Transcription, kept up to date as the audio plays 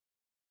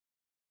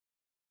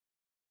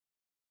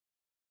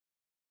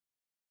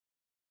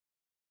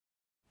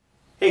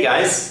Hey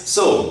guys,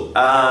 so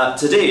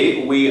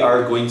today we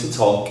are going to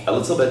talk a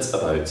little bit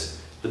about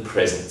the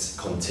present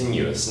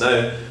continuous.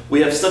 Now, we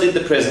have studied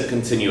the present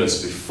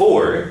continuous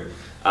before.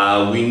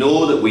 We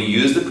know that we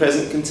use the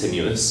present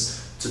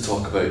continuous to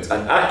talk about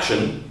an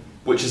action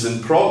which is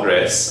in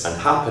progress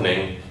and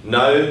happening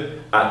now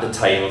at the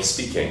time of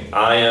speaking.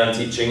 I am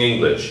teaching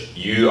English.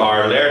 You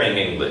are learning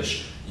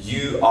English.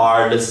 You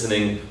are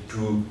listening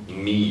to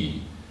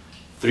me.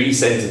 3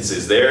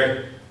 sentences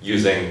there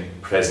using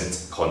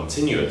present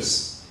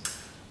continuous.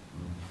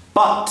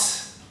 But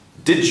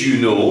did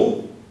you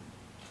know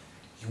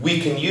we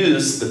can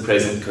use the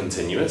present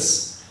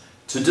continuous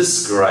to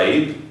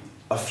describe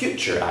a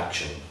future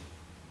action?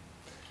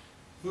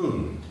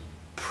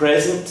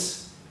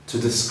 Present to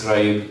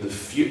describe the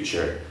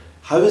future.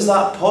 How is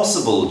that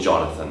possible,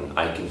 Jonathan?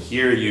 I can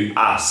hear you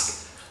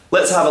ask.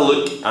 Let's have a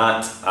look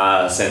at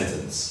a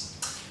sentence.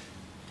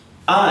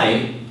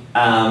 I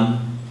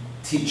am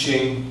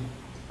teaching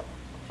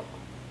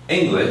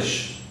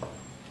English.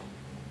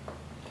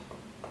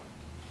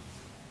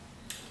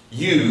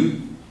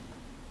 You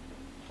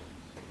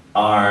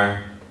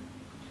are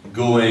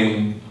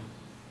going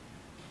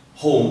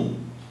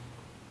home.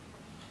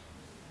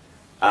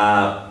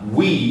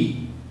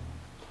 We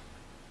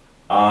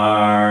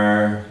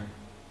are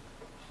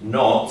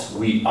not,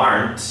 we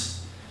aren't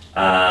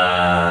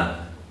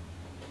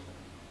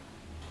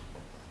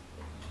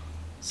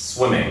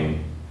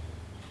swimming,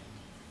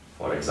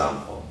 for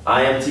example.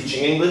 I am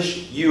teaching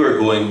English, you are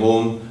going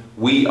home,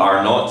 we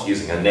are not,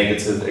 using a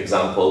negative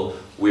example,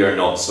 we are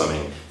not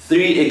swimming.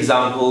 3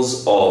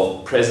 examples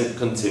of present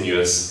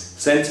continuous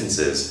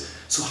sentences.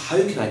 So how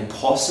can I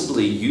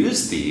possibly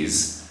use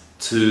these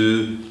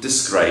to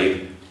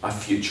describe a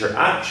future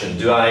action?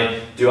 Do I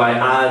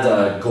add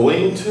a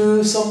going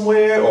to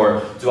somewhere,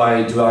 or do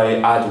I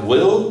add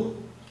will?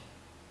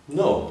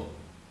 No.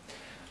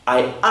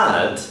 I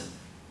add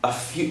a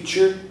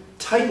future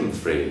time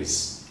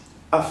phrase.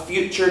 A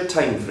future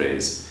time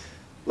phrase.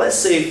 Let's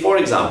say, for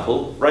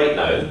example, right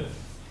now,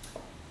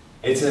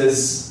 it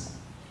is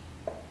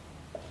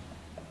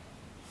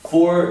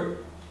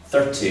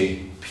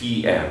 4:30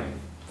 p.m.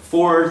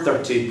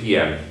 4:30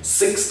 p.m.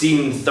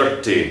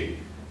 16:30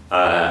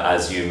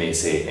 as you may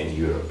say in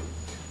Europe.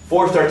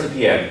 4:30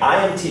 p.m.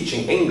 I am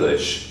teaching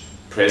English,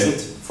 present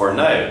for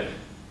now.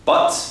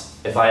 But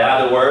if I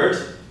add a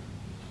word,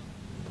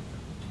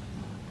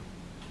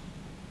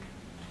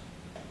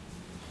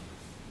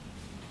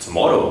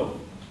 tomorrow,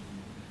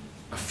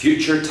 a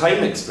future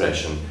time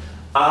expression.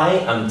 I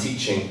am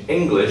teaching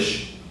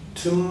English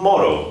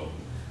tomorrow.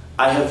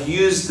 I have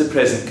used the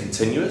present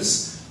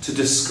continuous to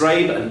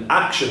describe an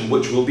action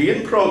which will be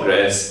in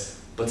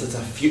progress, but at a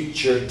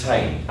future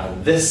time.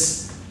 And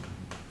this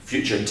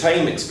future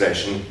time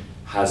expression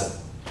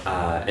has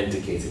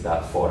indicated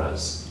that for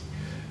us.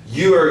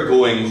 You are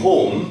going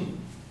home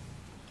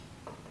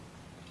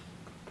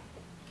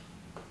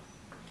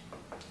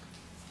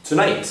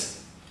tonight.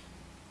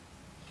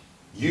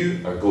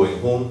 You are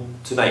going home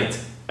tonight.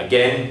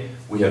 Again,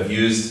 we have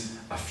used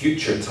a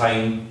future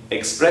time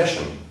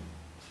expression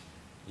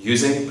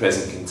using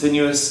present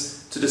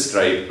continuous to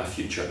describe a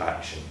future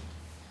action.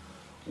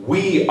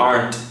 We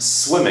aren't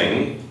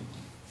swimming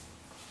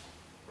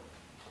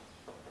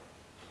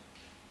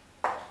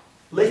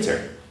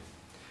later.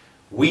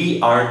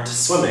 We aren't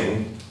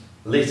swimming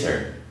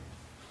later.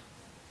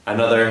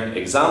 Another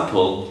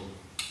example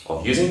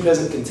of using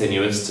present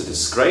continuous to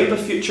describe a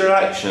future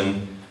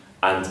action.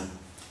 And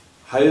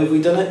how have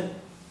we done it?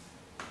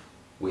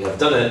 We have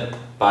done it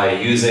by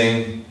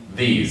using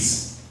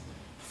these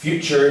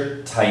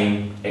future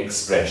time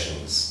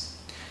expressions.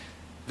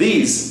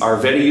 These are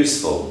very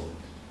useful.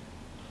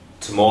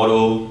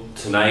 Tomorrow,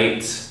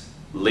 tonight,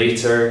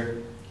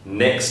 later,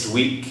 next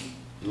week,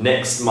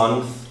 next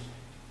month,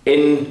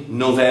 in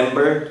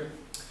November.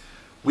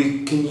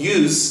 We can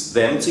use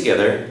them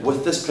together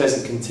with this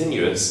present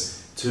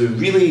continuous to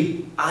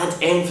really add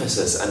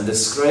emphasis and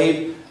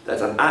describe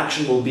that an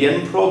action will be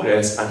in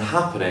progress and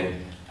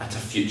happening at a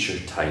future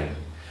time.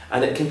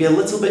 And it can be a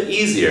little bit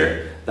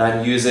easier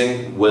than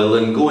using will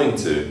and going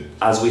to.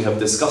 As we have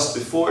discussed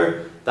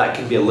before, that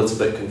can be a little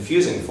bit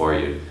confusing for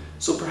you.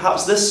 So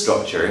perhaps this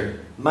structure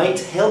might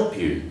help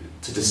you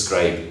to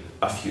describe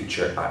a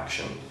future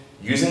action,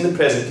 using the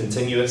present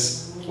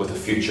continuous with a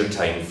future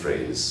time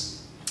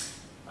phrase.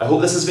 I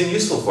hope this has been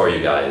useful for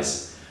you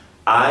guys.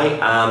 I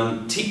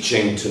am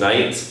teaching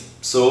tonight,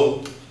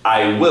 so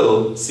I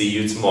will see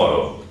you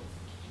tomorrow.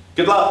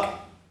 Good luck!